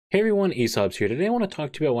Hey everyone, Aesop's here. Today I want to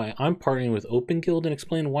talk to you about why I'm partnering with OpenGuild and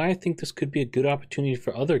explain why I think this could be a good opportunity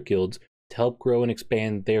for other guilds to help grow and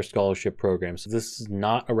expand their scholarship programs. This is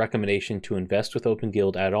not a recommendation to invest with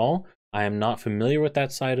OpenGuild at all. I am not familiar with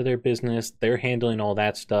that side of their business. They're handling all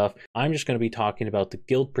that stuff. I'm just going to be talking about the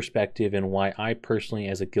guild perspective and why I personally,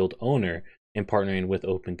 as a guild owner, am partnering with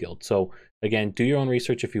OpenGuild. So again, do your own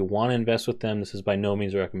research if you want to invest with them. This is by no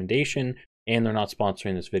means a recommendation, and they're not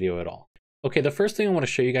sponsoring this video at all. Okay, the first thing I want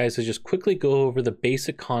to show you guys is just quickly go over the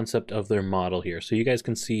basic concept of their model here. So you guys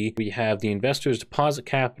can see we have the investors deposit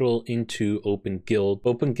capital into OpenGuild.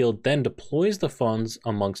 OpenGuild then deploys the funds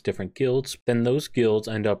amongst different guilds. Then those guilds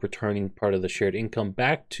end up returning part of the shared income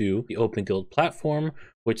back to the OpenGuild platform,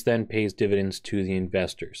 which then pays dividends to the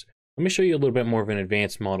investors. Let me show you a little bit more of an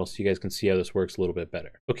advanced model so you guys can see how this works a little bit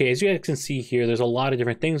better. Okay, as you guys can see here, there's a lot of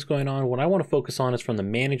different things going on. What I want to focus on is from the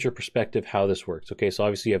manager perspective, how this works. Okay, so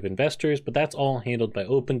obviously you have investors, but that's all handled by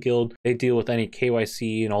OpenGuild. They deal with any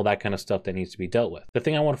KYC and all that kind of stuff that needs to be dealt with. The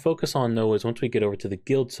thing I want to focus on though is once we get over to the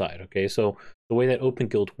guild side, okay, so the way that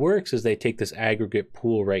OpenGuild works is they take this aggregate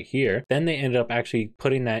pool right here, then they end up actually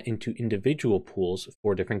putting that into individual pools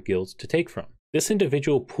for different guilds to take from. This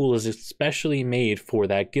individual pool is especially made for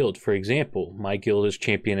that guild. For example, my guild is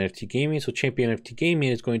Champion NFT Gaming, so Champion NFT Gaming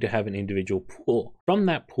is going to have an individual pool. From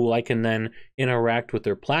that pool, I can then interact with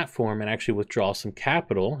their platform and actually withdraw some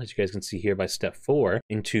capital, as you guys can see here by step 4,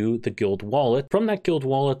 into the guild wallet. From that guild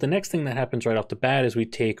wallet, the next thing that happens right off the bat is we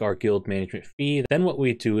take our guild management fee. Then what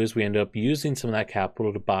we do is we end up using some of that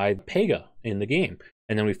capital to buy Pega in the game.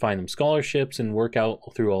 And then we find them scholarships and work out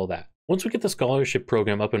through all that. Once we get the scholarship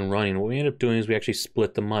program up and running, what we end up doing is we actually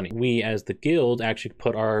split the money. We, as the guild, actually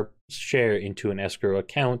put our share into an escrow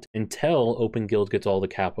account until OpenGuild gets all the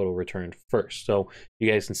capital returned first. So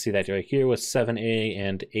you guys can see that right here with 7A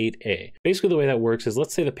and 8A. Basically, the way that works is,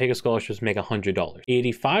 let's say the Pega scholarships make $100.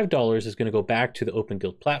 $85 is going to go back to the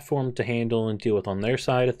OpenGuild platform to handle and deal with on their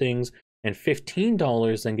side of things. And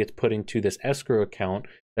 $15 then gets put into this escrow account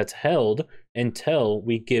that's held until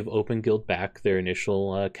we give OpenGuild back their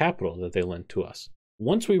initial capital that they lent to us.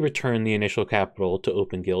 Once we return the initial capital to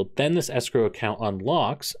OpenGuild, then this escrow account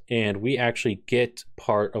unlocks and we actually get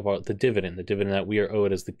part of the dividend that we are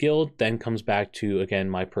owed as the guild, then comes back to, again,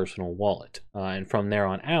 my personal wallet. And from there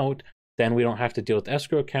on out, then we don't have to deal with the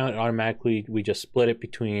escrow account. Automatically, we just split it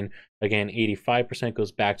between, again, 85%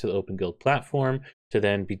 goes back to the OpenGuild platform to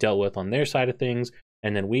then be dealt with on their side of things.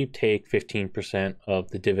 And then we take 15% of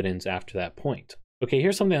the dividends after that point. Okay,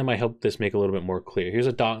 here's something that might help this make a little bit more clear. Here's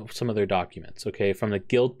some of their documents, okay? From the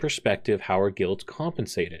guild perspective, how are guilds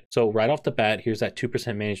compensated? So right off the bat, here's that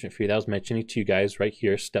 2% management fee that I was mentioning to you guys right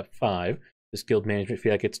here, step 5, this guild management fee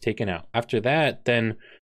that gets taken out. After that, then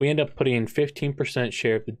we end up putting in 15%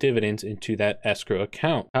 share of the dividends into that escrow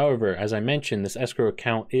account. However, as I mentioned, this escrow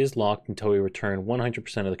account is locked until we return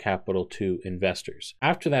 100% of the capital to investors.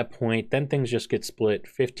 After that point, then things just get split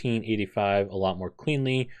 15-85 a lot more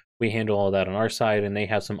cleanly. We handle all that on our side, and they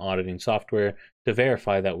have some auditing software to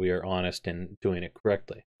verify that we are honest and doing it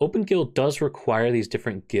correctly. OpenGuild does require these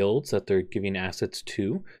different guilds that they're giving assets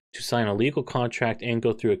to sign a legal contract and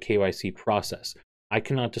go through a KYC process. I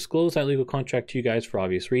cannot disclose that legal contract to you guys for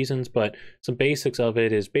obvious reasons, but some basics of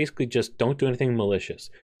it is basically just don't do anything malicious.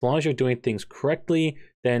 As long as you're doing things correctly,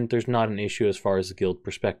 then there's not an issue as far as the guild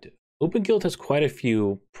perspective. OpenGuild has quite a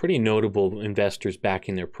few pretty notable investors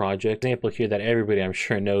backing their project. An example here that everybody I'm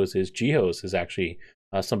sure knows is Geos is actually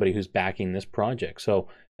somebody who's backing this project. So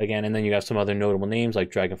again, and then you have some other notable names like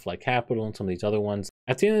Dragonfly Capital and some of these other ones.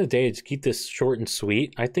 At the end of the day, to keep this short and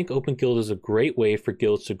sweet, I think OpenGuild is a great way for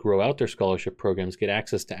guilds to grow out their scholarship programs, get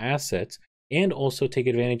access to assets, and also take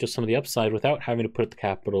advantage of some of the upside without having to put the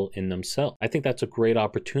capital in themselves. I think that's a great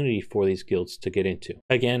opportunity for these guilds to get into.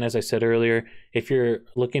 Again, as I said earlier, if you're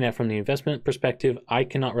looking at from the investment perspective, I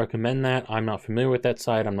cannot recommend that. I'm not familiar with that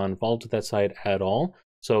side. I'm not involved with that side at all.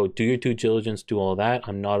 So do your due diligence, do all that.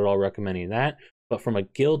 I'm not at all recommending that. But from a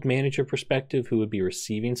guild manager perspective who would be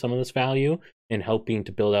receiving some of this value and helping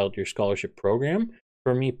to build out your scholarship program,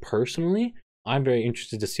 for me personally, I'm very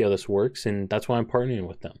interested to see how this works, and that's why I'm partnering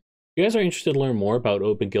with them. If you guys are interested to learn more about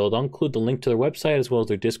OpenGuild, I'll include the link to their website as well as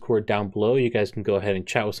their Discord down below. You guys can go ahead and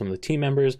chat with some of the team members